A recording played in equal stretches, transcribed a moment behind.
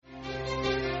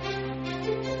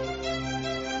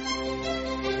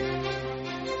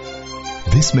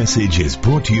This message is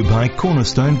brought to you by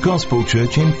Cornerstone Gospel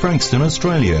Church in Frankston,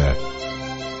 Australia.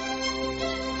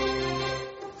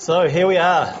 So here we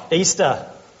are, Easter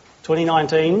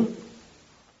 2019.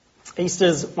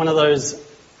 Easter's one of those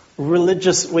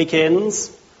religious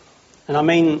weekends, and I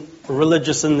mean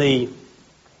religious in the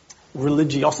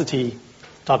religiosity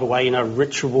type of way,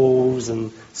 rituals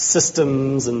and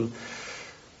systems, and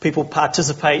people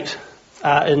participate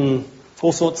in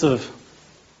all sorts of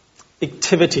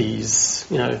activities,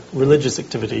 religious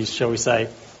activities, shall we say.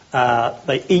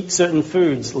 They eat certain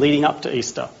foods leading up to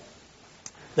Easter.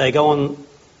 They go on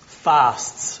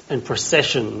fasts and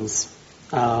processions.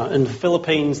 In the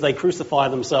Philippines, they crucify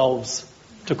themselves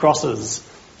to crosses.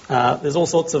 There's all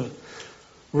sorts of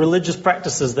religious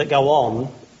practices that go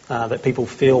on that people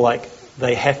feel like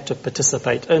they have to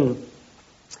participate in.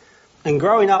 And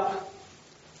growing up,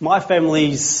 my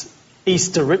family's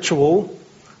Easter ritual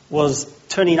was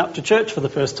turning up to church for the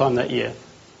first time that year.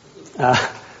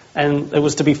 And it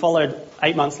was to be followed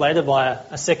 8 months later by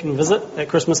a second visit at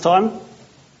Christmas time.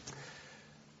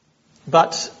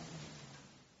 But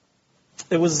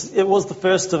it was the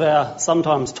first of our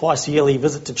sometimes twice yearly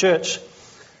visit to church.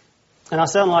 And I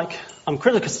sound like I'm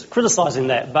criticising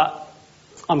that, but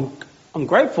I'm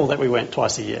grateful that we went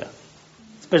twice a year.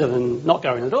 It's better than not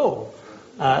going at all.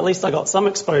 At least I got some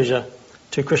exposure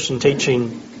to Christian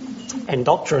teaching and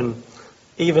doctrine,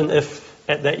 even if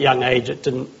at that young age it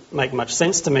didn't make much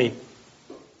sense to me.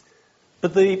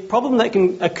 But the problem that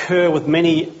can occur with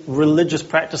many religious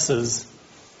practices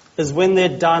is when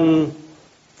they're done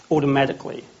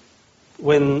automatically,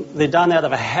 when they're done out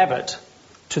of a habit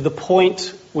to the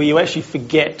point where you actually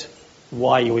forget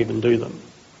why you even do them.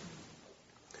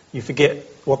 You forget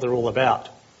what they're all about.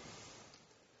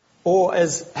 Or,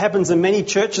 as happens in many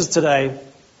churches today,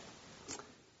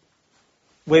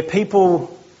 where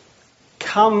people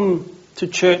come to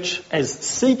church as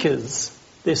seekers,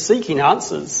 they're seeking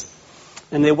answers,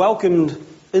 and they're welcomed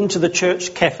into the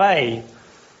church cafe.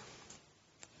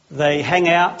 They hang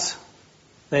out,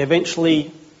 they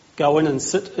eventually go in and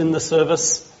sit in the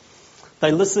service,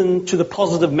 they listen to the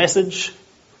positive message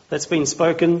that's been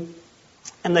spoken,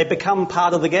 and they become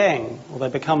part of the gang, or they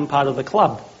become part of the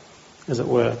club, as it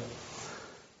were.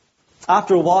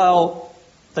 After a while,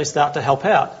 they start to help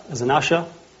out as an usher.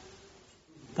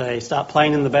 They start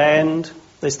playing in the band.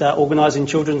 They start organising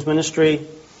children's ministry.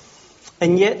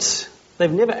 And yet,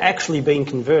 they've never actually been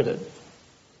converted.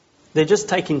 They're just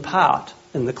taking part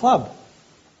in the club.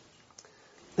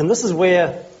 And this is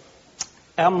where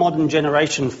our modern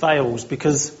generation fails,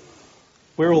 because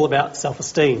we're all about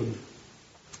self-esteem.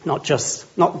 Not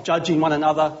judging one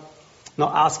another,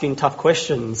 not asking tough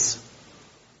questions.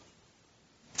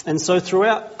 And so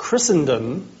throughout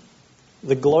Christendom,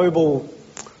 the global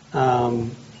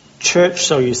church,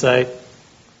 so you say,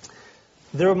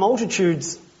 there are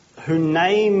multitudes who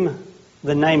name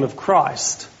the name of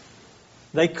Christ.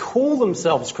 They call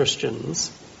themselves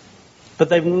Christians, but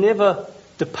they've never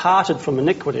departed from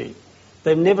iniquity.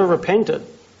 They've never repented.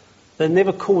 They've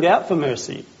never called out for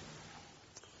mercy.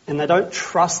 And they don't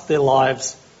trust their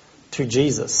lives to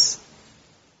Jesus.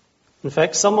 In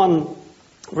fact, someone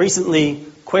recently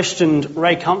questioned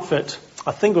Ray Comfort,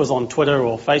 I think it was on Twitter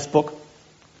or Facebook,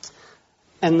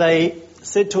 and they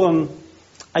said to him,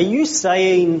 "Are you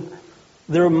saying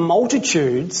there are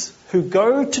multitudes who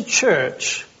go to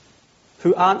church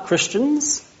who aren't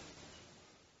Christians?"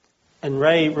 And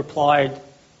Ray replied,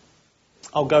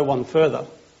 "I'll go one further.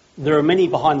 There are many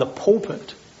behind the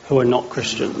pulpit who are not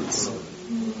Christians."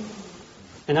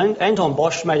 And Anton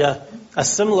Bosch made a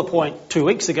similar point 2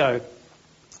 weeks ago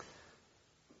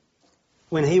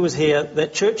when he was here,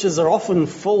 that churches are often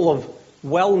full of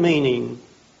well-meaning,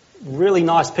 really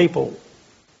nice people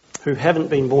who haven't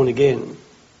been born again.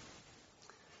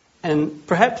 And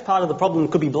perhaps part of the problem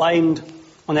could be blamed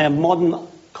on our modern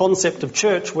concept of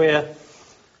church, where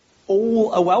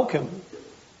all are welcome,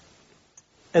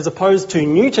 as opposed to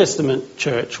New Testament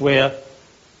church, where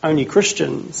only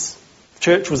Christians.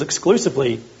 Church was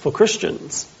exclusively for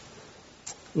Christians,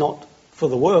 not for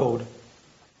the world.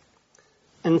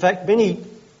 In fact, many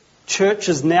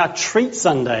churches now treat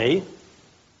Sunday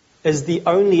as the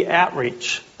only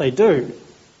outreach they do.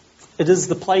 It is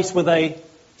the place where they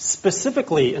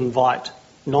specifically invite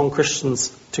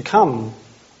non-Christians to come.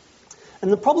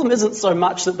 And the problem isn't so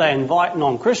much that they invite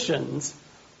non-Christians,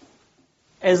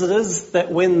 as it is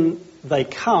that when they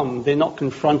come, they're not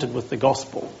confronted with the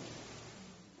gospel.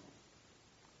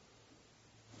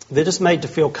 They're just made to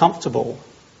feel comfortable,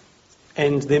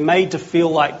 and they're made to feel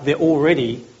like they're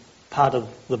already part of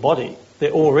the body.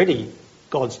 They're already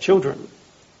God's children,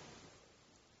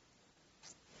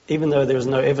 even though there is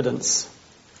no evidence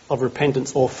of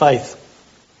repentance or faith.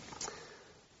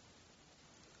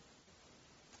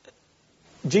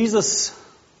 Jesus,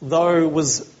 though,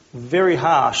 was very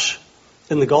harsh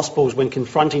in the Gospels when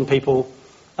confronting people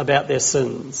about their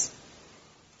sins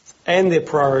and their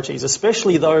priorities,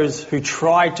 especially those who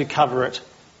tried to cover it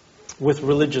with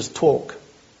religious talk.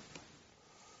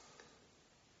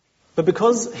 But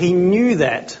because he knew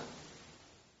that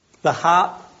the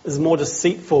heart is more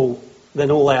deceitful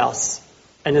than all else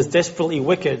and is desperately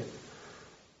wicked,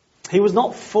 he was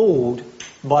not fooled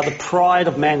by the pride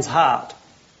of man's heart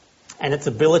and its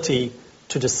ability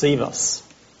to deceive us.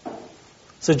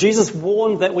 So Jesus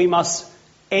warned that we must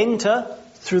enter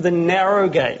through the narrow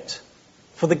gate.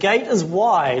 For the gate is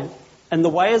wide and the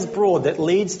way is broad that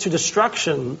leads to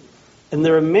destruction, and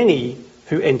there are many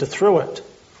who enter through it.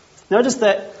 Notice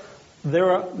that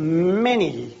there are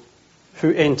many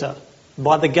who enter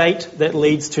by the gate that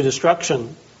leads to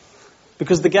destruction,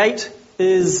 because the gate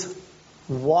is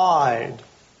wide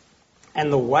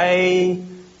and the way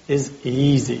is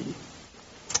easy.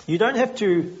 You don't have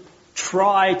to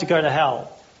try to go to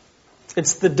hell.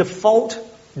 It's the default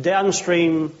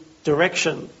downstream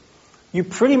direction. You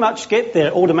pretty much get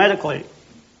there automatically.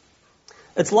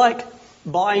 It's like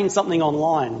buying something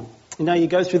online. You know, you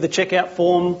go through the checkout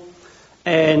form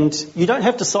and you don't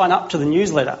have to sign up to the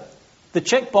newsletter. The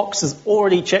checkbox is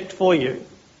already checked for you.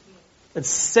 It's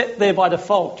set there by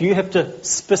default. You have to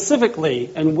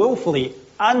specifically and willfully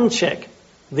uncheck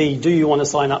the "do you want to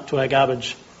sign up to our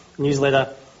garbage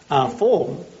newsletter"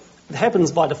 form. It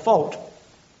happens by default.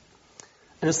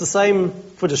 And it's the same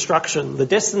for destruction. The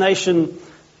destination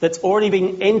that's already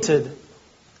been entered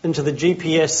into the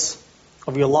GPS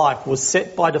of your life was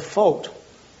set by default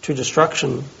to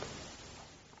destruction.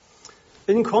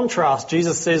 In contrast,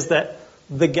 Jesus says that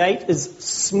the gate is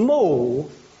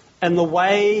small and the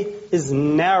way is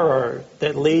narrow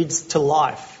that leads to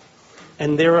life,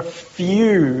 and there are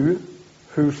few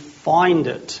who find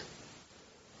it.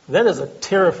 That is a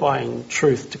terrifying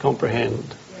truth to comprehend.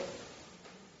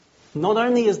 Not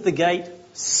only is the gate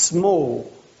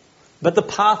small, but the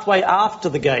pathway after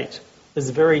the gate is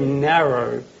very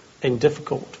narrow and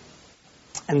difficult.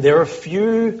 And there are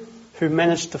few who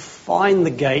manage to find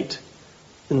the gate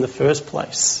in the first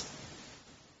place.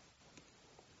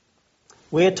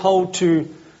 We're told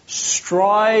to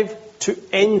strive to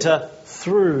enter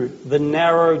through the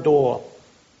narrow door.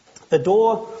 The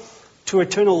door to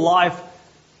eternal life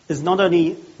is not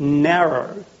only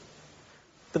narrow,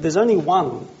 but there's only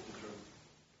one.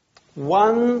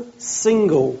 One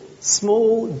single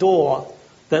small door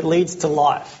that leads to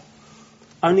life.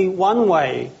 Only one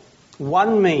way,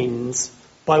 one means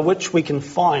by which we can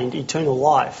find eternal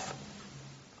life.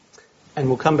 And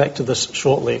we'll come back to this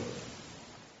shortly.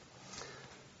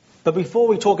 But before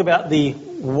we talk about the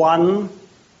one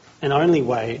and only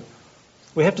way,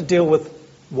 we have to deal with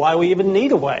why we even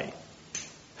need a way.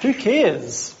 Who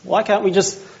cares? Why can't we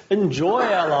just enjoy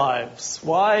our lives?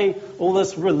 Why all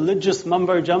this religious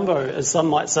mumbo-jumbo, as some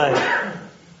might say?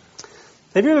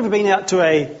 Have you ever been out to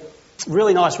a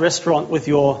really nice restaurant with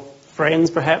your friends,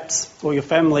 perhaps, or your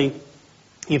family?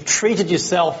 You've treated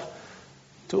yourself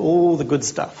to all the good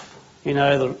stuff, you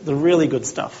know, the really good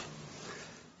stuff.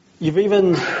 You've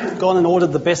even gone and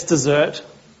ordered the best dessert.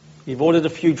 You've ordered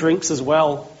a few drinks as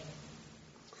well.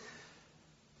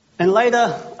 And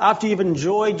later, after you've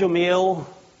enjoyed your meal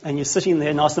and you're sitting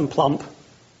there nice and plump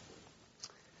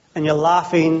and you're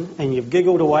laughing and you've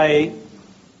giggled away,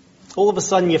 all of a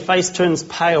sudden your face turns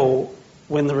pale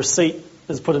when the receipt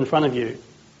is put in front of you.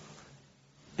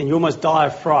 And you almost die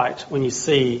of fright when you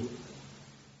see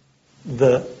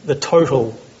the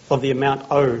total of the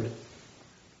amount owed.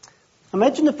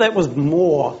 Imagine if that was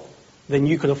more than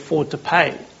you could afford to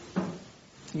pay.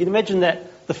 You can imagine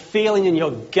that the feeling in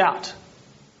your gut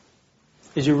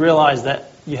as you realise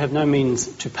that you have no means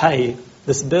to pay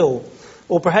this bill.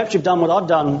 Or perhaps you've done what I've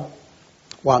done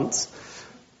once,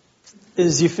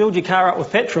 is you filled your car up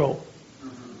with petrol,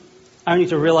 only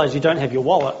to realise you don't have your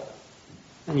wallet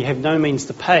and you have no means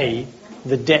to pay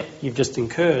the debt you've just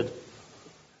incurred.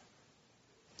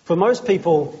 For most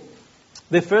people,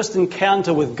 their first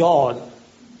encounter with God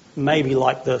may be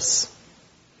like this.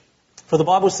 For the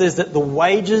Bible says that the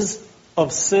wages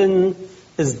of sin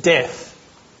is death.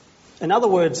 In other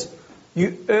words,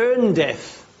 you earn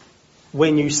death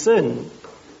when you sin.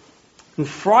 And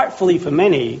frightfully for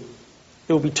many,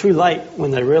 it will be too late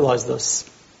when they realise this.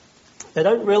 They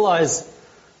don't realise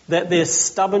that their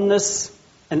stubbornness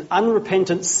and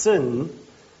unrepentant sin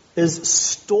is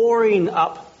storing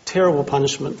up terrible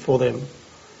punishment for them.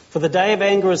 For the day of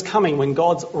anger is coming when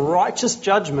God's righteous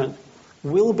judgment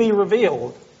will be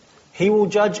revealed. He will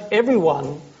judge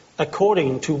everyone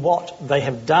according to what they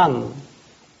have done.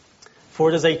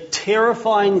 For it is a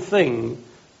terrifying thing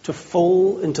to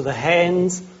fall into the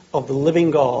hands of the living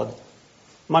God.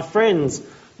 My friends,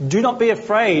 do not be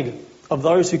afraid of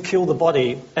those who kill the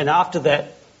body and after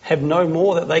that have no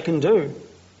more that they can do.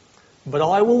 But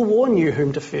I will warn you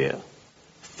whom to fear.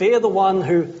 Fear the one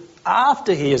who,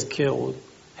 after he is killed,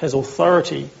 has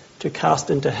authority to cast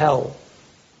into hell.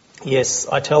 Yes,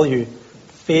 I tell you,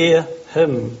 fear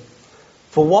him.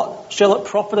 For what shall it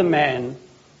profit a man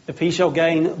if he shall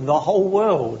gain the whole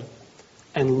world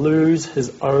and lose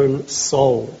his own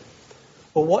soul?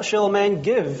 Or what shall a man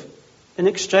give in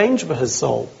exchange for his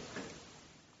soul?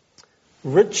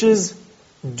 Riches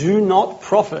do not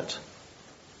profit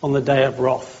on the day of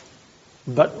wrath,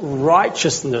 but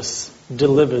righteousness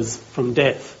delivers from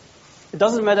death. It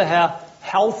doesn't matter how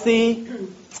healthy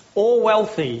or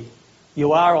wealthy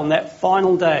you are on that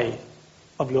final day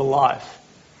of your life.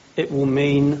 It will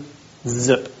mean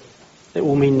zip. It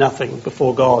will mean nothing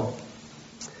before God.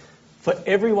 For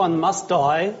everyone must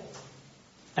die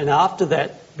and after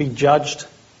that be judged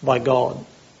by God.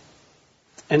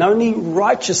 And only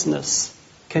righteousness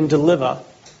can deliver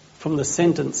from the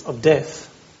sentence of death.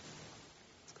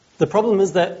 The problem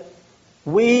is that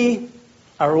we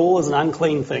are all as an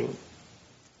unclean thing.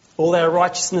 All our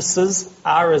righteousnesses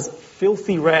are as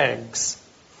filthy rags.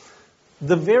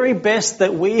 The very best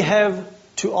that we have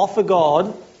to offer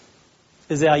God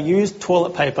is our used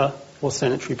toilet paper or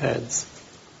sanitary pads.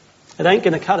 It ain't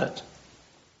going to cut it.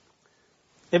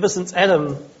 Ever since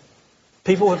Adam,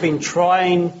 people have been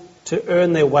trying to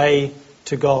earn their way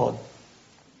to God.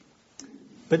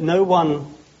 But no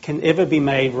one can ever be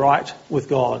made right with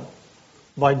God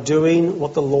by doing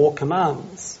what the law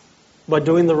commands, by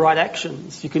doing the right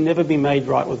actions. You can never be made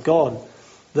right with God.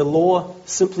 The law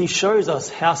simply shows us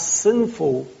how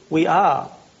sinful we are.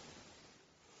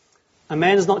 A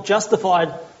man is not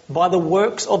justified by the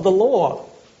works of the law,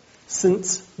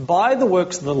 since by the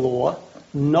works of the law,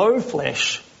 no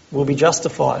flesh will be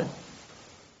justified.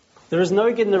 There is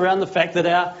no getting around the fact that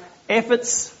our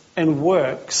efforts and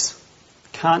works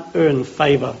can't earn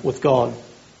favour with God.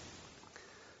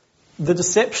 The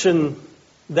deception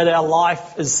that our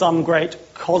life is some great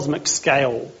cosmic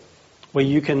scale where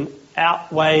you can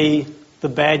outweigh the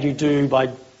bad you do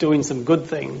by doing some good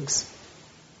things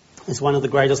is one of the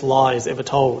greatest lies ever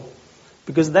told.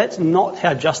 Because that's not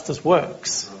how justice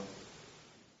works.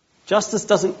 Justice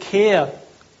doesn't care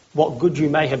what good you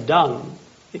may have done.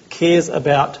 It cares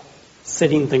about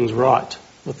setting things right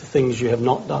with the things you have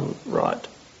not done right.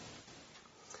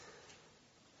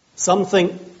 Some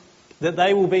think that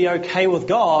they will be okay with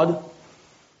God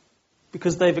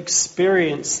because they've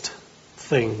experienced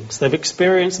things. They've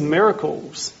experienced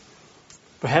miracles.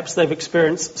 Perhaps they've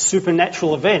experienced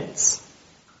supernatural events.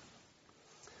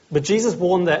 But Jesus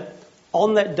warned that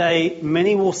on that day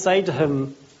many will say to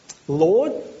him,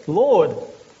 Lord, Lord,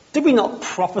 did we not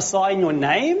prophesy in your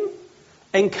name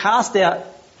and cast out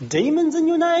demons in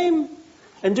your name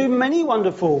and do many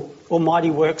wonderful or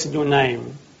mighty works in your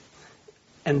name?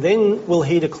 And then will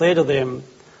he declare to them,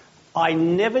 I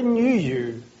never knew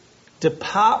you.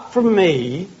 Depart from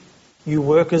me, you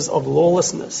workers of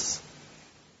lawlessness.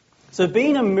 So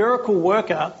being a miracle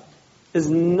worker is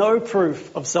no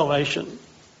proof of salvation,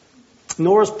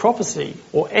 nor is prophecy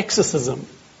or exorcism.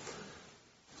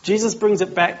 Jesus brings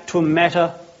it back to a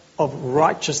matter of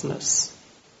righteousness.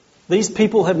 These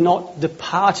people have not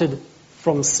departed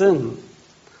from sin.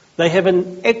 They have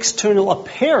an external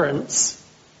appearance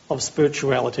of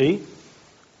spirituality,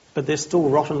 but they're still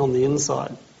rotten on the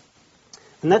inside.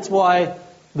 And that's why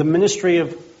the ministry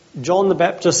of John the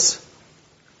Baptist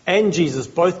and Jesus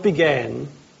both began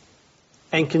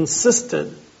and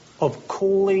consisted of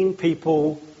calling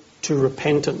people to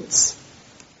repentance.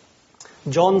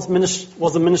 John's ministry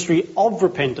was a ministry of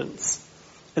repentance.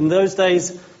 In those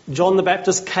days, John the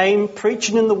Baptist came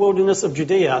preaching in the wilderness of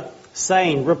Judea,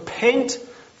 saying, repent,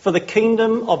 for the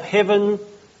kingdom of heaven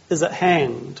is at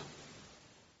hand.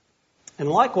 And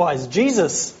likewise,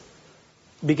 Jesus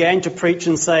began to preach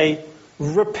and say,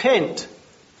 repent,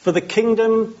 for the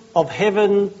kingdom of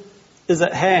heaven is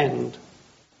at hand.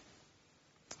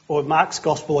 Or Mark's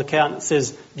gospel account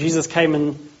says Jesus came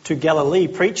into Galilee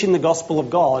preaching the gospel of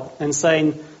God and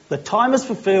saying, the time is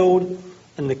fulfilled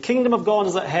and the kingdom of God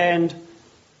is at hand.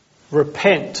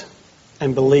 Repent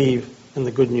and believe in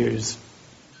the good news.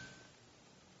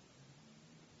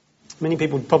 Many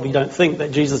people probably don't think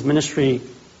that Jesus' ministry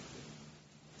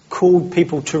called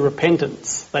people to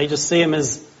repentance. They just see him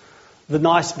as the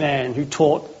nice man who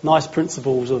taught nice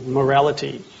principles of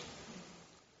morality.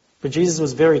 But Jesus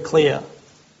was very clear.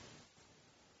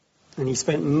 And he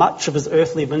spent much of his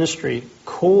earthly ministry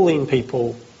calling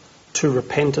people to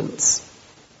repentance.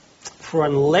 For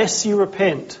unless you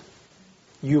repent,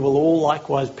 you will all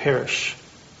likewise perish,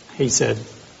 he said.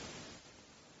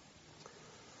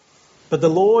 But the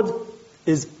Lord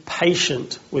is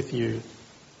patient with you,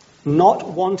 not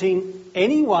wanting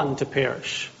anyone to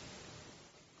perish,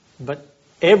 but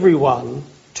everyone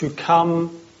to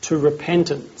come to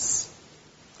repentance.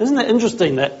 Isn't it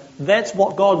interesting that that's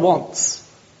what God wants,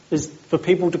 is for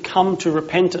people to come to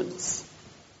repentance?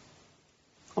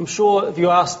 I'm sure if you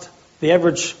asked the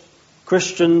average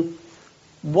Christian,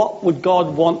 what would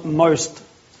God want most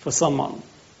for someone?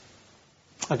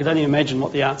 I could only imagine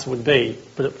what the answer would be,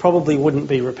 but it probably wouldn't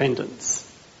be repentance.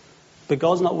 But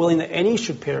God's not willing that any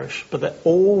should perish, but that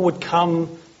all would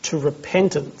come to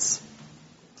repentance.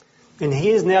 And he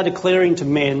is now declaring to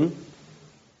men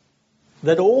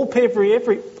that all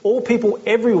people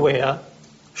everywhere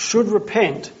should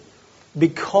repent,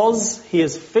 because he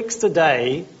has fixed a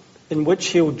day in which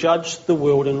he'll judge the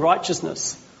world in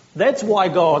righteousness. That's why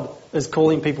God is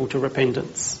calling people to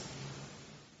repentance.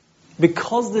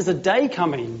 Because there's a day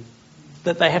coming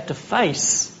that they have to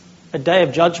face, a day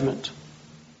of judgment.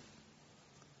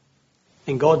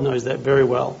 And God knows that very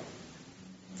well.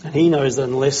 And he knows that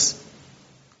unless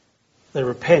they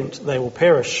repent, they will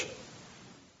perish.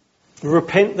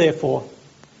 Repent, therefore,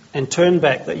 and turn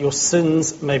back, that your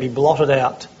sins may be blotted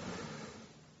out.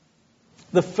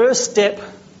 The first step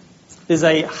is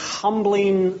a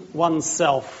humbling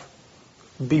oneself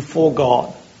before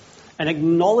God and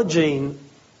acknowledging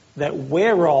that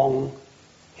we're wrong,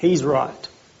 he's right.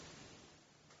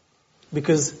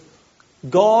 Because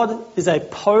God is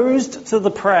opposed to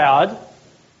the proud,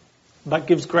 but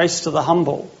gives grace to the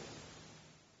humble.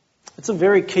 It's a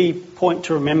very key point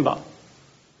to remember.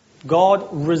 God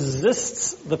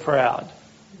resists the proud,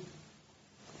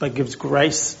 but gives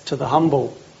grace to the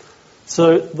humble.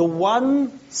 So the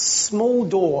one small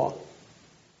door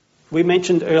we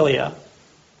mentioned earlier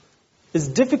is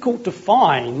difficult to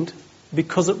find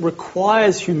because it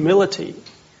requires humility.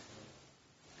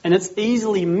 And it's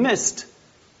easily missed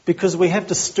because we have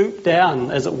to stoop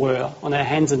down, as it were, on our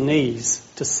hands and knees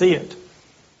to see it.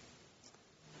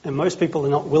 And most people are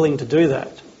not willing to do that.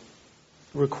 It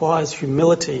requires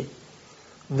humility.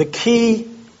 The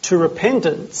key to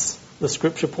repentance, the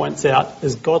scripture points out,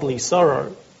 is godly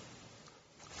sorrow.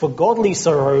 For godly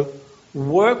sorrow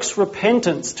works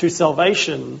repentance to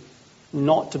salvation,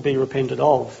 not to be repented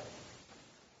of.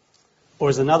 Or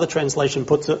as another translation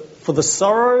puts it, for the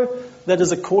sorrow that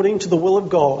is according to the will of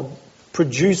God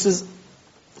produces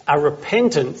a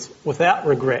repentance without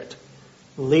regret,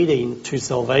 leading to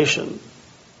salvation.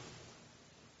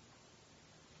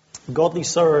 Godly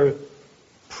sorrow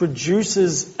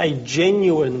produces a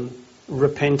genuine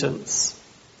repentance.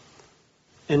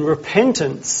 And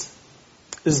repentance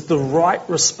is the right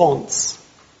response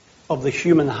of the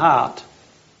human heart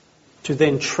to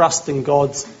then trust in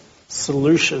God's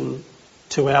solution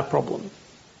to our problem.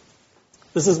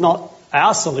 This is not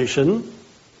our solution.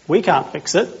 We can't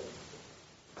fix it.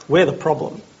 We're the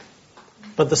problem.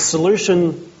 But the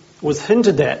solution was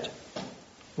hinted at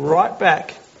right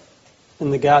back in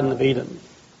the Garden of Eden.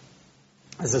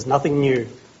 This is nothing new.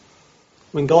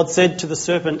 When God said to the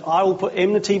serpent, I will put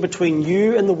enmity between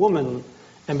you and the woman,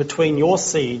 and between your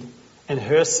seed and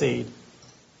her seed.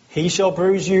 He shall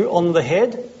bruise you on the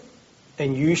head,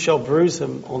 and you shall bruise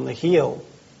him on the heel.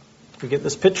 We get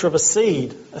this picture of a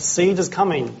seed. A seed is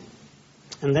coming.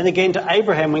 And then again to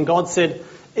Abraham, when God said,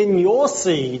 in your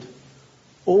seed,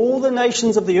 all the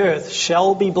nations of the earth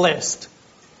shall be blessed,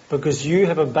 because you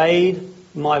have obeyed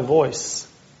my voice.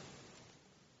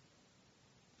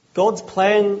 God's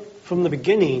plan from the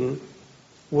beginning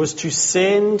was to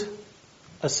send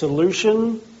a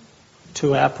solution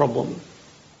to our problem.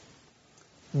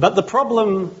 But the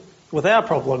problem with our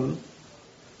problem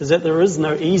is that there is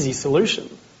no easy solution.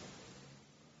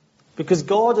 Because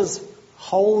God is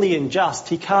holy and just.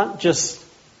 He can't just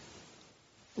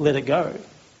let it go.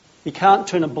 He can't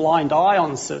turn a blind eye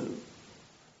on sin.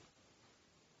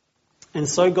 And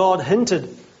so God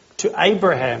hinted to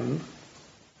Abraham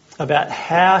about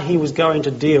how he was going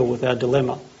to deal with our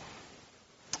dilemma.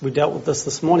 We dealt with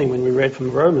this morning when we read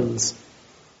from Romans.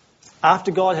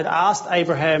 After God had asked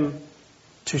Abraham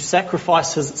to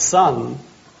sacrifice his son,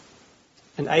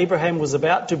 and Abraham was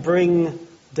about to bring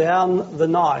down the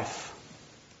knife,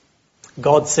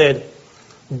 God said,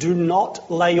 do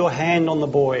not lay your hand on the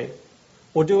boy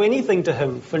or do anything to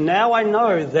him, for now I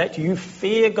know that you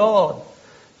fear God,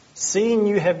 seeing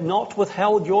you have not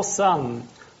withheld your son,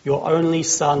 your only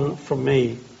son, from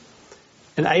me.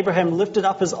 And Abraham lifted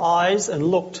up his eyes and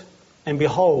looked, and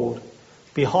behold,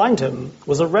 Behind him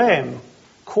was a ram,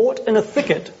 caught in a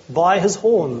thicket by his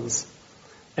horns.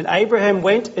 And Abraham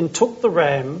went and took the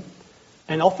ram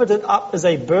and offered it up as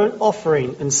a burnt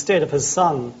offering instead of his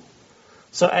son.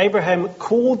 So Abraham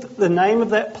called the name of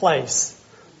that place,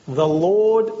 "The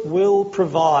Lord will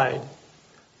provide,"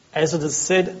 as it is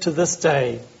said to this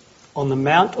day, "On the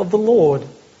mount of the Lord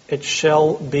it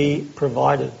shall be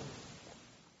provided."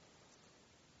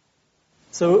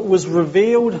 So it was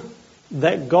revealed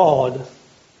that God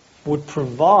would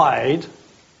provide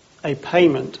a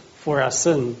payment for our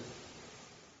sin.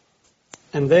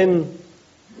 And then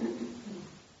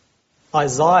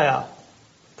Isaiah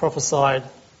prophesied,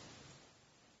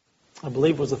 I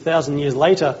believe it was 1,000 years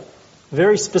later,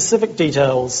 very specific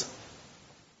details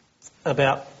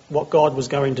about what God was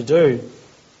going to do.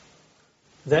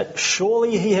 That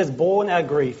surely he has borne our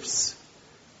griefs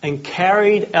and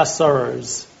carried our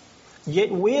sorrows.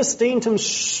 Yet we esteemed him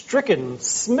stricken,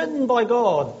 smitten by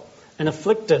God, and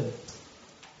afflicted.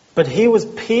 But he was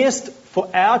pierced for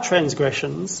our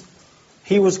transgressions.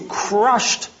 He was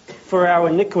crushed for our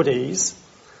iniquities.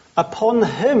 Upon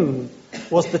him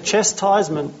was the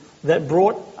chastisement that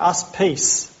brought us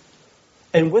peace.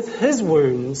 And with his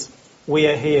wounds we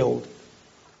are healed.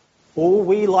 All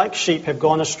we like sheep have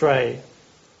gone astray.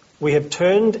 We have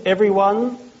turned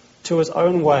everyone to his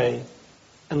own way,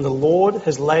 and the Lord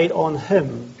has laid on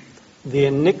him the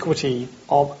iniquity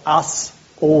of us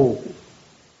all.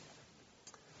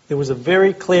 There was a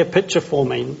very clear picture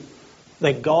forming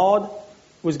that God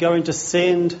was going to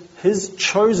send his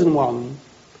chosen one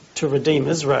to redeem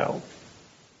Israel.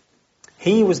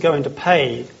 He was going to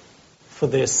pay for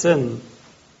their sin.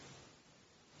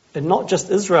 And not just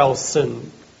Israel's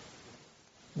sin,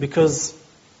 because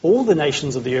all the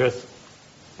nations of the earth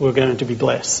were going to be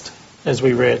blessed, as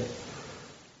we read.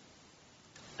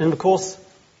 And of course,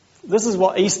 this is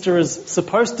what Easter is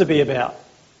supposed to be about.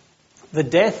 The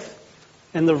death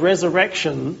and the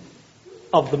resurrection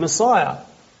of the Messiah.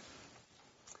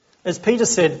 As Peter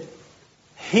said,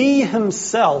 he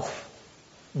himself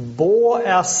bore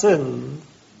our sin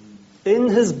in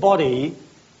his body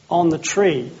on the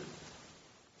tree.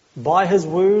 By his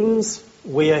wounds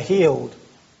we are healed.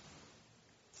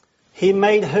 He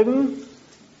made him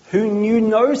who knew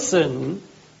no sin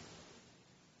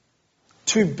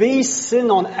to be sin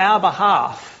on our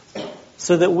behalf,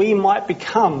 so that we might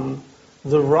become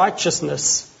the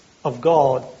righteousness of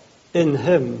God in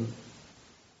him.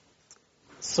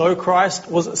 So Christ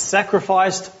was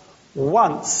sacrificed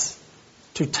once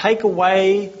to take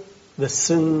away the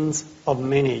sins of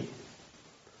many.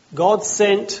 God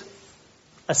sent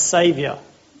a Saviour,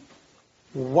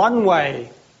 one way,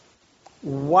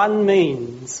 one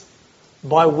means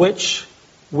by which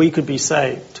we could be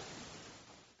saved.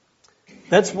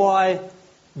 That's why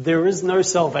there is no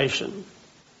salvation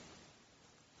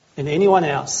in anyone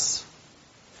else,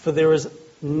 for there is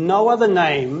no other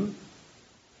name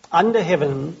under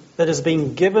heaven that has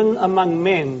been given among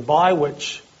men by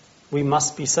which we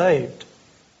must be saved.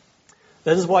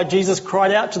 That is why Jesus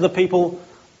cried out to the people,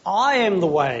 "I am the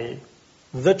way,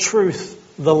 the truth,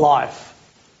 the life.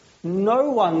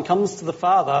 No one comes to the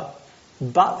Father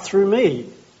but through me."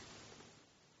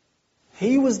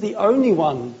 He was the only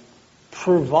one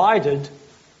provided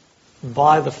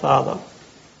by the Father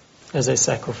as a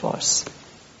sacrifice.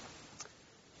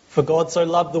 For God so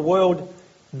loved the world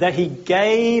that he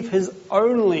gave his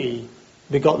only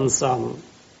begotten Son,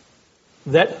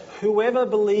 that whoever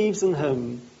believes in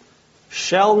him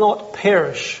shall not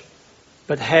perish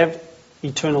but have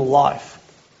eternal life.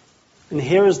 And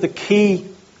here is the key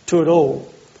to it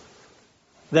all,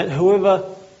 that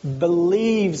whoever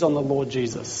believes on the Lord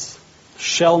Jesus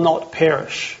shall not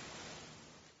perish.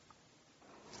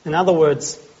 In other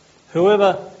words,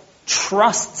 whoever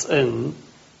trusts in,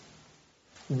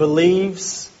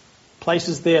 believes,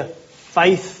 places their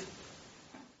faith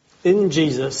in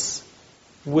Jesus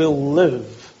will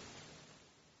live.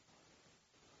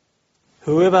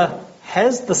 Whoever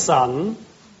has the Son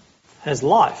has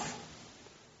life.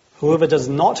 Whoever does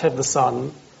not have the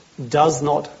Son does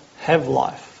not have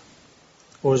life.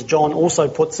 Or as John also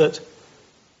puts it,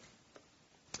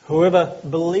 whoever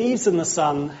believes in the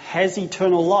Son has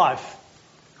eternal life.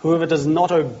 Whoever does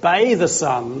not obey the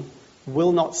Son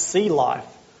will not see life,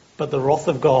 but the wrath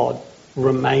of God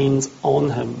remains on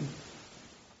him.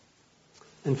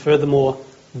 And furthermore,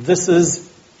 this is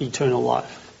eternal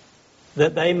life,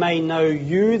 that they may know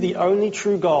you, the only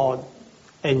true God,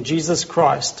 and Jesus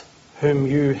Christ, whom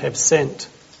you have sent.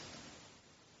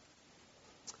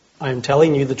 I am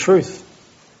telling you the truth.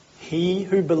 He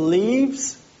who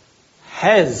believes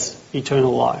has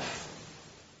eternal life.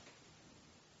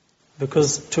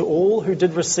 because to all who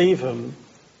did receive him,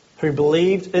 who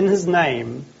believed in his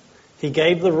name, he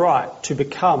gave the right to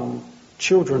become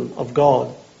children of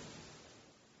God.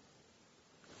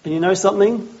 And you know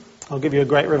something? I'll give you a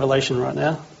great revelation right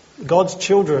now. God's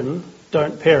children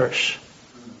don't perish.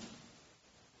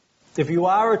 If you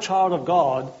are a child of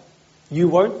God, you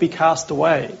won't be cast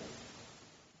away.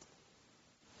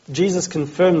 Jesus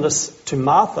confirmed this to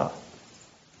Martha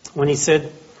when he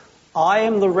said, I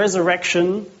am the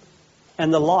resurrection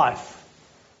and the life.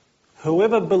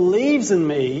 Whoever believes in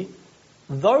me,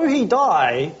 though he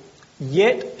die,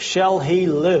 yet shall he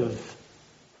live.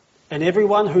 And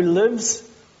everyone who lives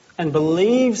and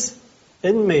believes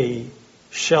in me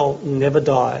shall never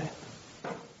die.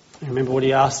 Remember what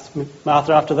he asked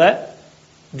Martha after that?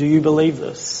 Do you believe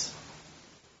this?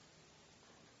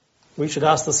 We should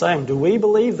ask the same. Do we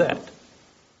believe that?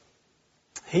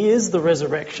 He is the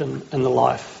resurrection and the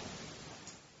life.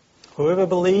 Whoever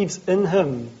believes in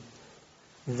him,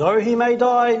 though he may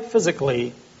die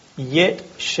physically, yet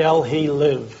shall he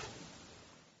live.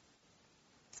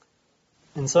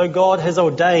 And so God has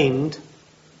ordained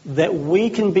that we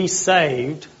can be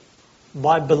saved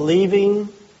by believing,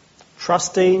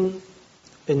 trusting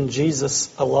in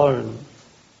Jesus alone.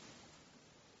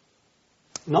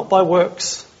 Not by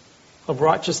works of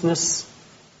righteousness,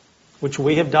 which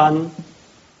we have done,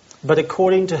 but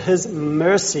according to his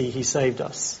mercy he saved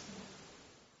us.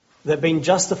 That being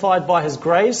justified by his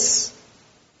grace,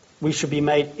 we should be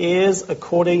made heirs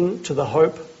according to the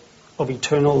hope of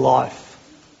eternal life.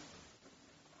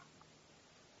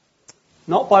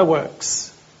 Not by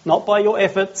works, not by your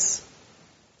efforts,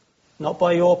 not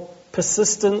by your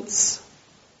persistence,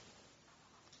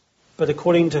 but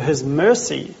according to his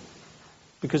mercy,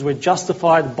 because we're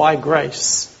justified by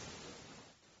grace.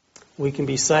 We can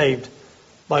be saved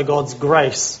by God's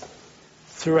grace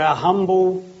through our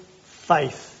humble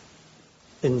faith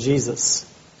in Jesus.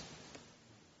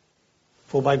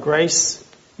 For by grace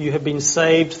you have been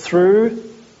saved through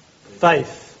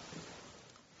faith.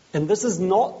 And this is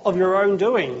not of your own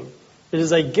doing. It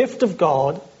is a gift of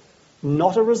God,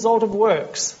 not a result of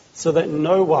works, so that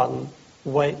no one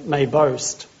may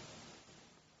boast.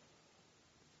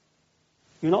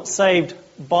 You're not saved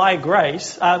by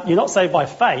grace. You're not saved by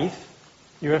faith.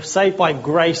 You are saved by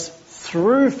grace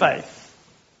through faith.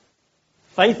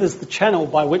 Faith is the channel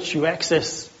by which you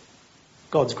access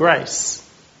God's grace.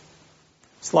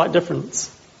 Slight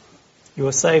difference. You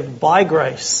are saved by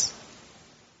grace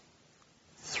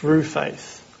through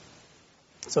faith.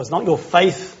 So it's not your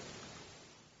faith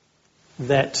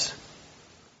that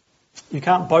you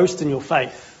can't boast in your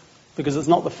faith, because it's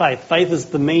not the faith. Faith is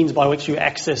the means by which you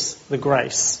access the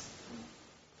grace.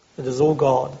 It is all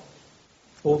God.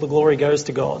 All the glory goes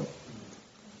to God.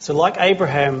 So like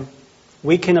Abraham,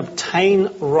 we can obtain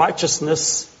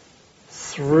righteousness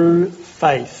through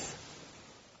faith.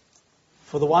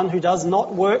 For the one who does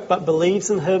not work but believes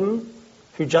in him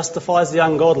who justifies the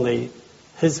ungodly,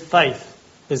 his faith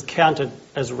is counted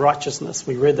as righteousness.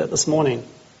 We read that this morning.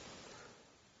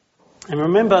 And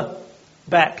remember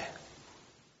back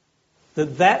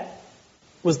that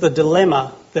was the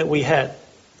dilemma that we had.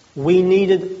 We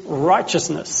needed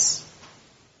righteousness,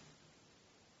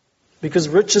 because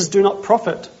riches do not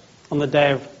profit on the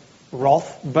day of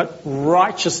wrath, but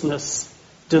righteousness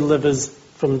delivers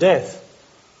from death.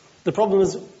 The problem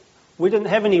is we didn't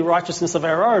have any righteousness of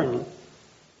our own,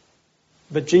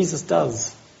 but Jesus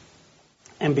does.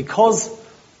 And because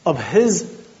of his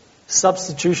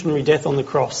substitutionary death on the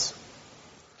cross,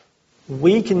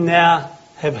 we can now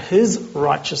have his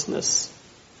righteousness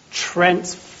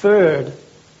transferred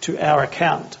to our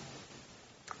account.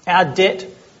 Our debt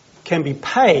can be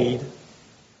paid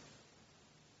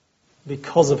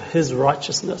because of his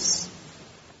righteousness.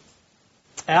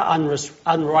 Our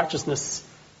unrighteousness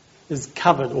is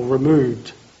covered or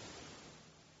removed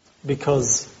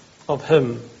because of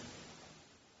him.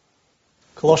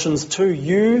 Colossians 2,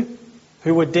 you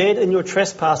who were dead in your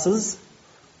trespasses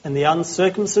and the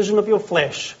uncircumcision of your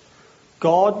flesh,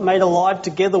 God made alive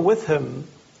together with him,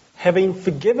 having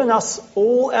forgiven us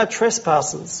all our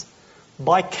trespasses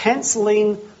by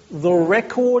cancelling the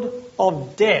record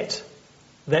of debt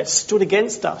that stood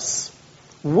against us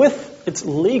with its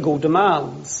legal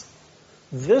demands.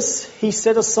 This he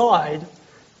set aside,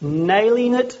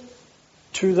 nailing it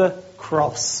to the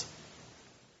cross.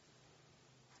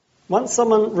 Once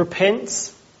someone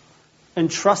repents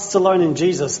and trusts alone in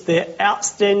Jesus, their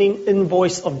outstanding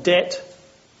invoice of debt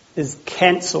is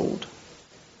cancelled.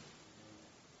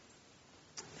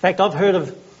 In fact, I've heard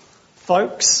of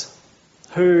folks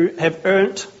who have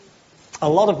earned a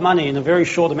lot of money in a very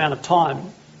short amount of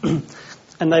time,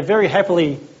 and they very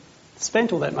happily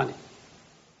spent all that money.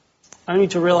 only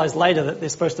to realize later that they're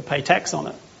supposed to pay tax on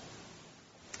it.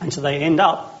 And so they end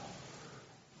up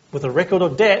with a record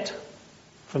of debt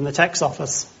from the tax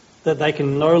office that they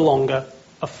can no longer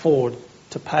afford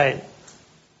to pay.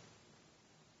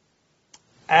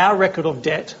 Our record of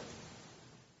debt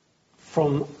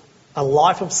from a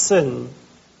life of sin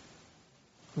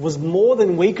was more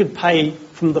than we could pay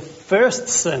from the first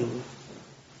sin,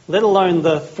 let alone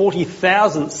the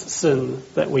 40,000th sin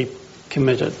that we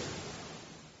committed.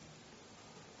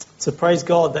 So praise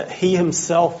God that He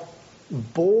Himself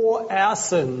bore our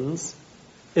sins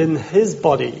in His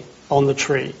body on the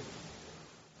tree,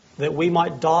 that we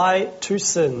might die to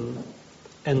sin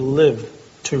and live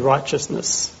to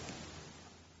righteousness.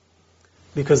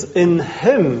 Because in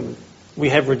Him we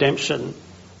have redemption,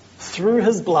 through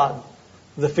His blood,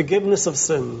 the forgiveness of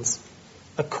sins,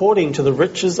 according to the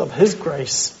riches of His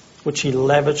grace, which He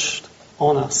lavished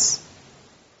on us.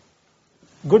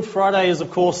 Good Friday is, of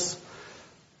course,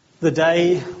 the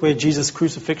day where Jesus'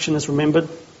 crucifixion is remembered.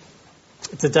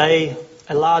 It's a day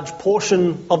a large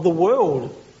portion of the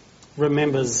world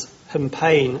remembers Him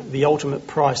paying the ultimate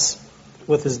price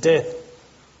with His death.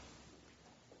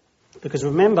 Because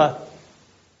remember,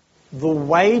 the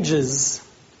wages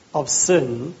of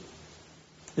sin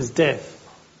is death.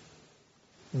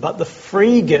 But the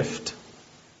free gift,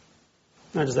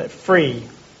 notice that, free,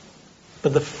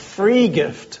 but the free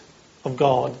gift of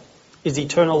God is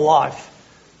eternal life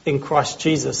in Christ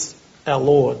Jesus our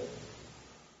Lord.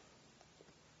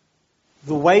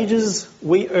 The wages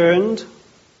we earned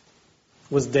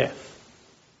was death.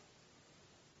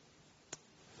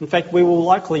 In fact, we will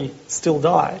likely still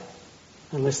die,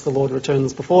 unless the Lord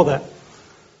returns before that.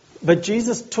 But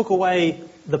Jesus took away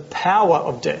the power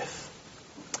of death,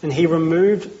 and He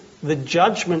removed the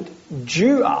judgment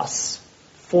due us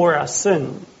for our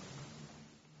sin.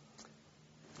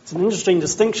 It's an interesting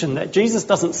distinction that Jesus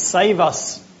doesn't save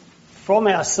us from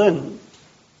our sin.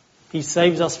 He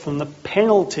saves us from the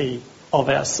penalty of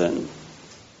our sin.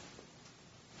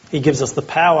 He gives us the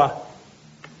power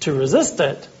to resist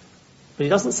it, but He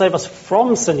doesn't save us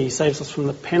from sin. He saves us from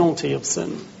the penalty of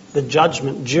sin, the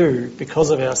judgment due because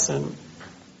of our sin.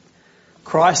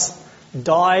 Christ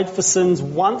died for sins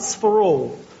once for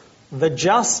all, the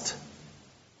just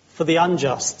for the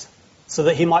unjust, so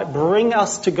that He might bring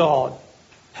us to God,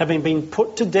 having been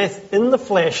put to death in the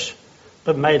flesh,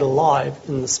 but made alive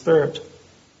in the Spirit.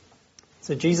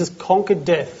 So Jesus conquered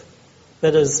death.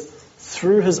 That is,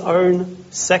 through His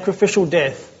own sacrificial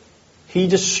death, He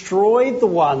destroyed the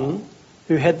one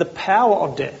who had the power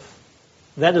of death,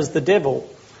 that is, the devil,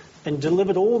 and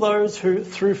delivered all those who,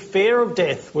 through fear of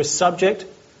death, were subject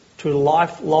to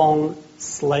lifelong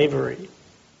slavery.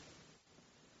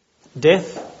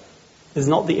 Death is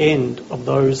not the end of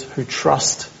those who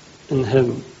trust in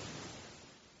Him.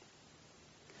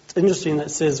 It's interesting that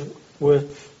it says we're,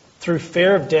 through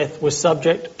fear of death, we're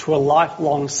subject to a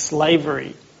lifelong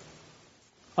slavery.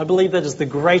 I believe that is the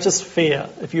greatest fear.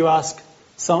 If you ask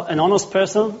an honest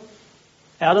person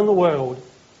out in the world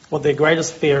what their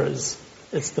greatest fear is,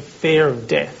 it's the fear of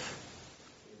death.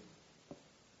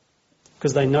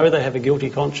 Because they know they have a guilty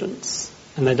conscience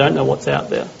and they don't know what's out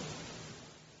there.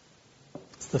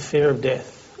 It's the fear of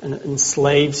death, and it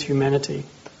enslaves humanity.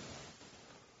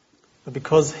 But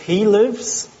because He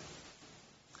lives,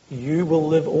 you will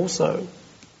live also.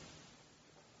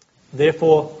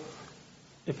 Therefore,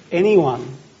 if anyone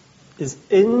is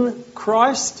in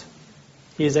Christ,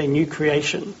 he is a new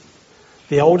creation.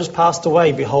 The old has passed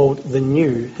away, behold, the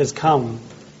new has come.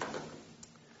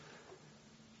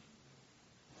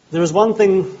 There is one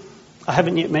thing I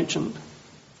haven't yet mentioned,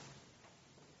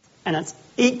 and it's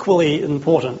equally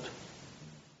important.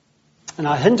 And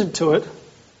I hinted to it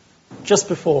just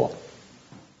before.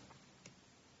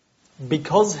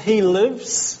 Because He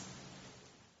lives,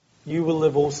 you will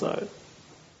live also.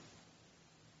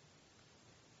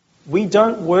 We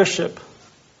don't worship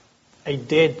a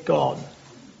dead God.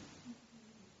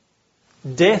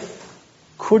 Death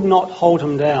could not hold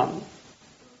Him down.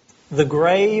 The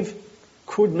grave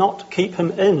could not keep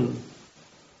Him in.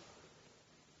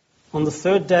 On the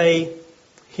third day,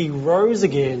 He rose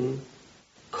again,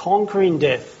 conquering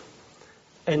death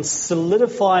and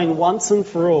solidifying once and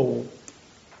for all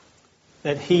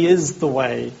that He is the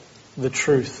way, the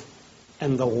truth,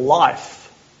 and the life.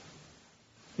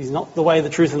 He's not the way, the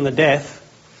truth, and the death.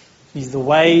 He's the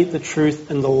way, the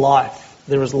truth, and the life.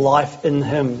 There is life in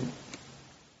Him.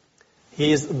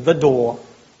 He is the door.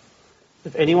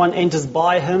 If anyone enters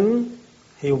by Him,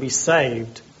 he will be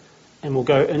saved and will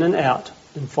go in and out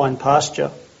and find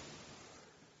pasture.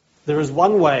 There is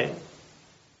one way,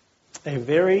 a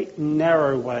very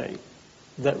narrow way,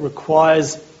 that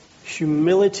requires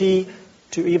humility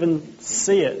to even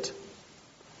see it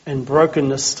and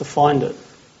brokenness to find it.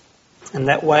 And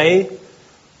that way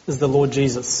is the Lord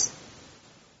Jesus.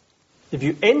 If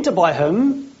you enter by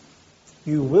him,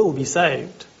 you will be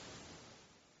saved.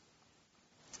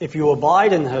 If you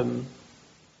abide in him,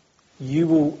 you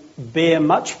will bear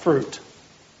much fruit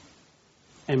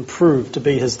and prove to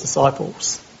be his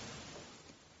disciples.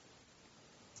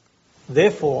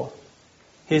 Therefore,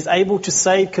 he is able to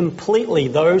save completely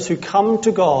those who come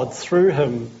to God through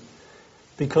him,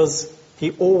 because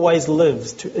he always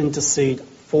lives to intercede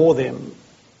for them.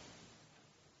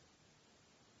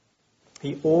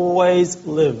 He always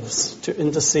lives to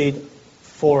intercede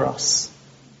for us.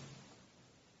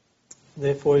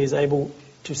 Therefore, he is able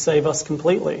to save us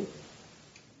completely.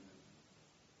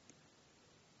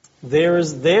 There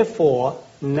is therefore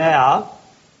now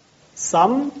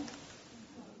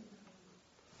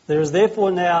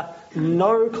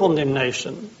no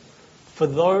condemnation for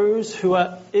those who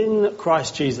are in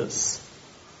Christ Jesus.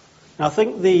 Now, I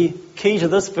think the key to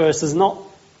this verse is not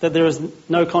that there is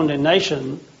no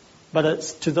condemnation, but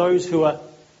it's to those who are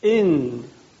in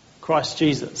Christ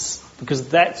Jesus, because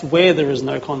that's where there is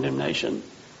no condemnation,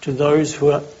 to those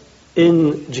who are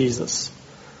in Jesus.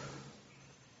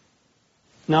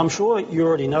 Now, I'm sure you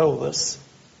already know all this.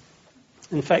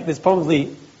 In fact, there's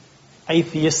probably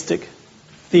atheistic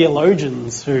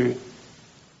theologians who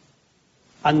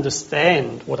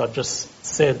understand what I've just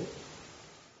said.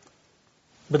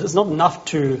 But it's not enough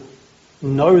to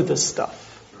know this stuff.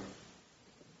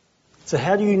 So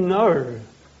how do you know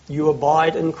you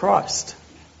abide in Christ?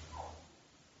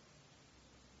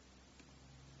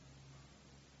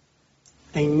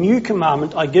 A new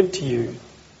commandment I give to you,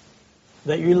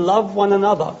 that you love one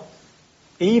another,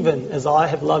 even as I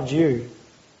have loved you,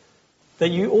 that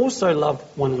you also love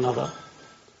one another.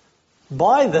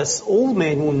 By this all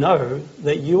men will know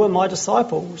that you are my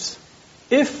disciples,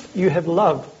 if you have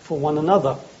love for one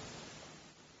another.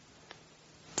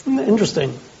 Isn't that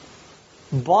interesting?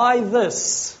 By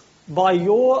this, by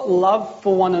your love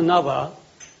for one another,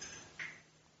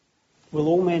 will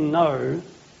all men know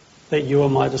that you are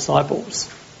my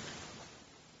disciples.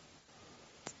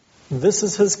 This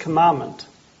is his commandment,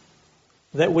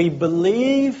 that we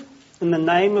believe in the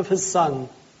name of his Son,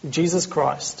 Jesus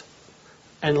Christ,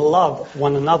 and love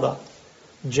one another,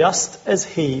 just as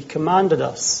he commanded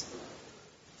us.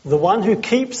 The one who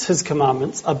keeps his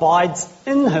commandments abides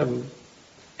in him,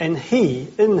 and he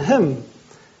in him.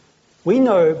 We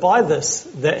know by this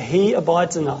that he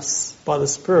abides in us by the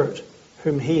Spirit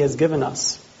whom he has given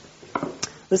us.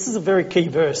 This is a very key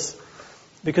verse,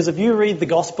 because if you read the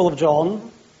Gospel of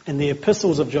John and the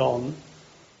epistles of John,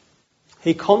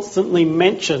 he constantly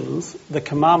mentions the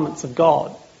commandments of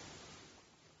God.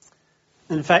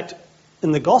 In fact,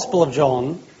 in the Gospel of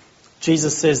John,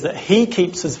 Jesus says that he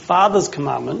keeps his Father's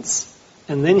commandments,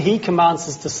 and then he commands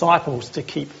his disciples to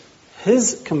keep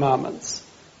his commandments.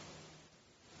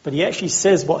 But he actually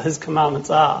says what his commandments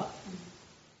are.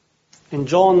 And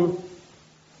John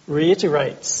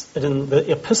reiterates it in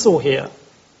the epistle here.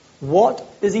 What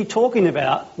is he talking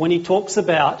about when he talks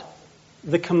about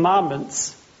the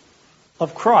commandments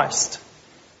of Christ?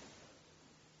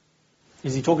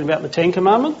 Is he talking about the 10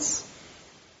 Commandments?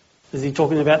 Is he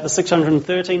talking about the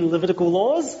 613 Levitical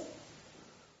laws?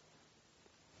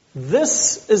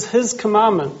 This is his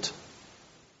commandment,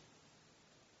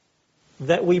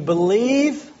 that we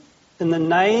believe in the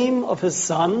name of his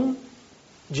Son,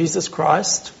 Jesus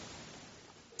Christ,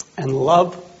 and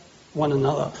love one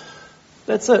another.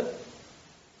 That's it.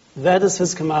 That is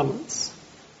his commandments.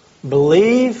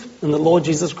 Believe in the Lord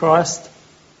Jesus Christ,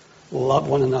 love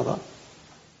one another.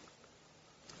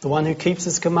 The one who keeps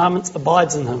his commandments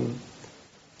abides in him,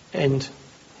 and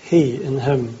he in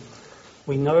him.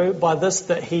 We know by this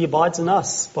that he abides in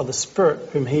us, by the Spirit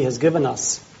whom he has given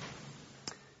us.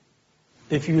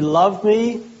 If you love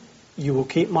me, you will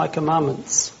keep my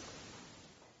commandments.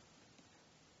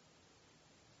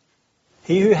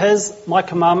 He who has my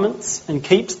commandments and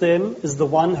keeps them is the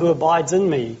one who abides in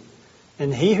me.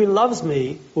 And he who loves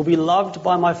me will be loved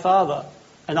by my Father,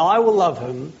 and I will love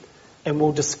him and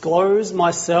will disclose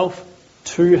myself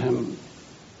to him.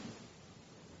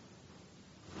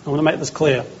 I want to make this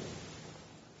clear.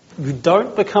 You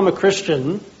don't become a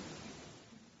Christian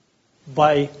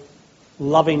by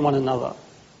loving one another.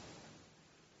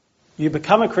 You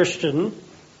become a Christian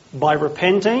by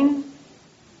repenting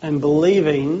and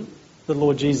believing the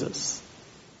Lord Jesus.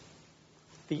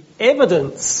 The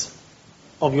evidence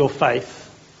of your faith,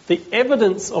 the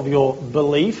evidence of your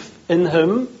belief in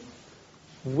him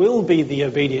will be the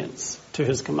obedience to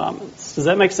his commandments. Does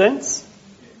that make sense?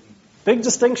 Big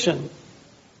distinction.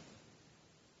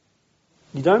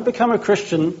 You don't become a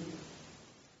Christian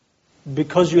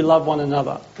because you love one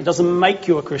another. It doesn't make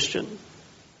you a Christian.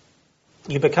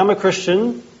 You become a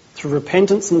Christian through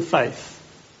repentance and faith.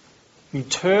 You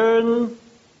turn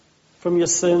from your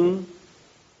sin.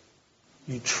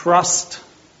 You trust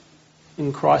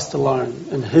in Christ alone,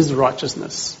 in His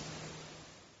righteousness.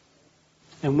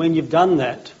 And when you've done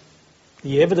that,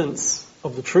 the evidence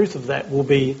of the truth of that will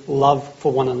be love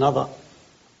for one another.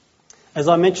 As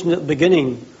I mentioned at the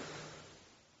beginning,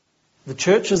 the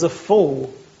churches are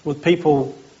full with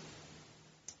people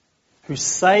who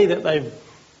say that they've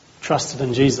trusted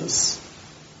in Jesus.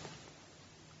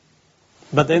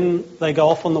 But then they go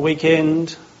off on the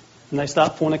weekend and they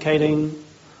start fornicating.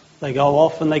 They go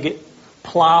off and they get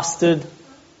plastered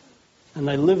and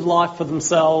they live life for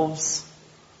themselves.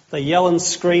 They yell and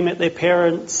scream at their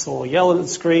parents or yell and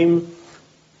scream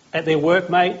at their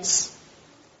workmates.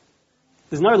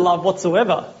 There's no love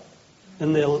whatsoever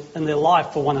in their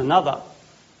life for one another.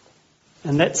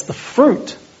 And that's the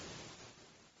fruit.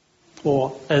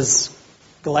 Or as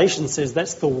Galatians says,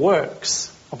 that's the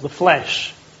works of the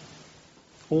flesh.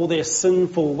 All their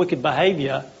sinful, wicked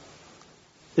behaviour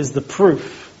is the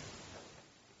proof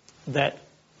that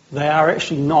they are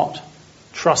actually not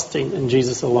trusting in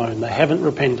Jesus alone. They haven't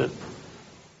repented.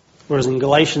 Whereas in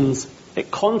Galatians, it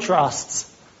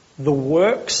contrasts the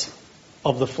works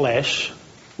of the flesh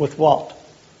with what?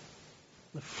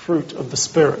 The fruit of the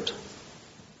Spirit.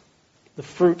 The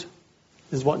fruit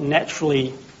is what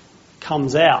naturally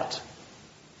comes out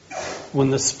when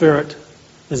the Spirit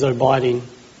is abiding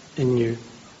in you.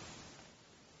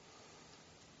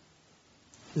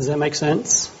 Does that make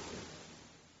sense?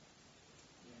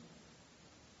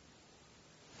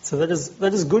 So that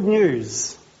is good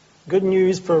news. Good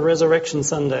news for Resurrection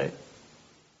Sunday.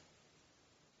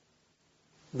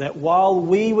 That while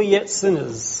we were yet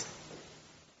sinners,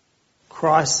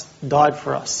 Christ died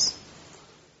for us.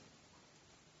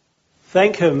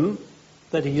 Thank Him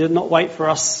that He did not wait for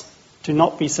us to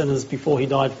not be sinners before He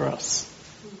died for us.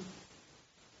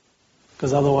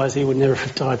 Because otherwise He would never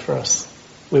have died for us.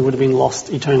 We would have been lost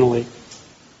eternally.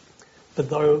 But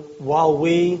while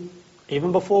we,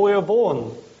 even before we were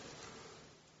born,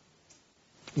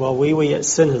 while we were yet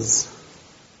sinners,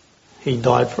 He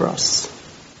died for us.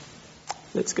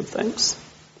 Let's give thanks.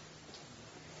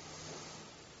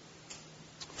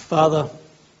 Father,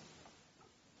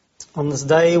 on this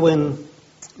day when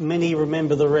many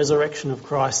remember the resurrection of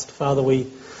Christ, Father, we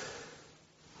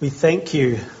thank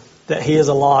You that He is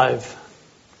alive.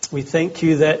 We thank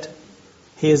You that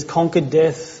He has conquered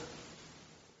death.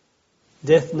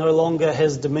 Death no longer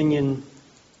has dominion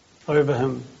over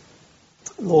Him.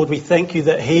 Lord, we thank You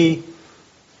that He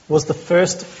was the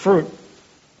first fruit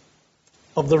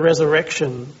of the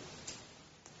resurrection.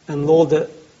 And Lord,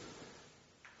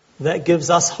 that gives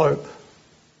us hope.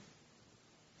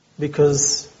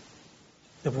 Because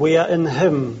if we are in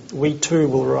Him, we too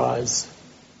will rise.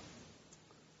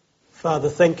 Father,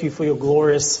 thank You for Your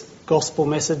glorious gospel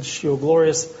message, Your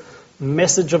glorious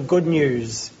message of good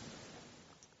news.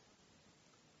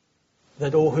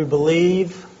 That all who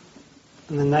believe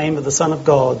in the name of the Son of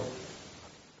God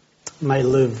may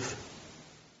live.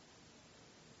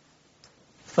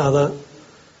 Father,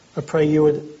 I pray You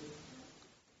would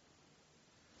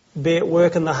be at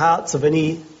work in the hearts of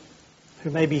any who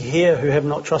may be here who have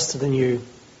not trusted in You.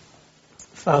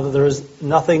 Father, there is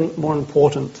nothing more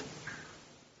important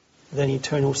than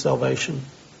eternal salvation.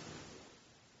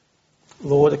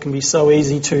 Lord, it can be so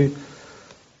easy to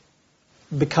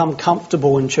become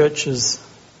comfortable in churches.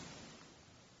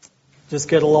 Just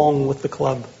get along with the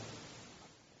club.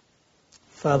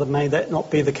 Father, may that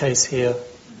not be the case here.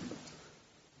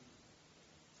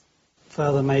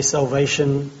 Father, may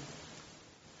salvation,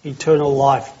 eternal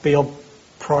life be of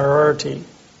priority.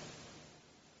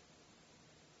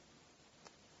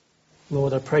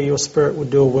 Lord, I pray Your Spirit would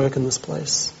do a work in this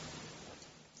place.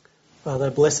 Father,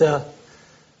 bless our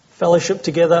fellowship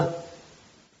together.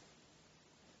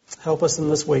 Help us in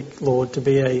this week, Lord, to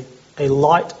be a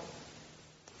light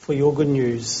for Your good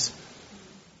news.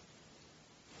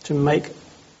 To make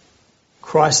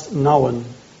Christ known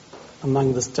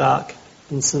among this dark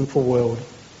and sinful world.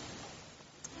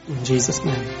 In Jesus'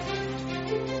 name.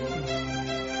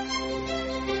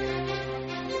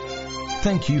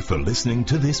 Thank you for listening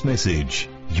to this message.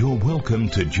 You're welcome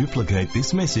to duplicate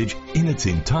this message in its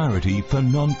entirety for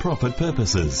non-profit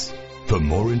purposes. For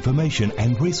more information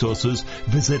and resources,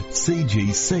 visit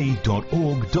cgc.org.au.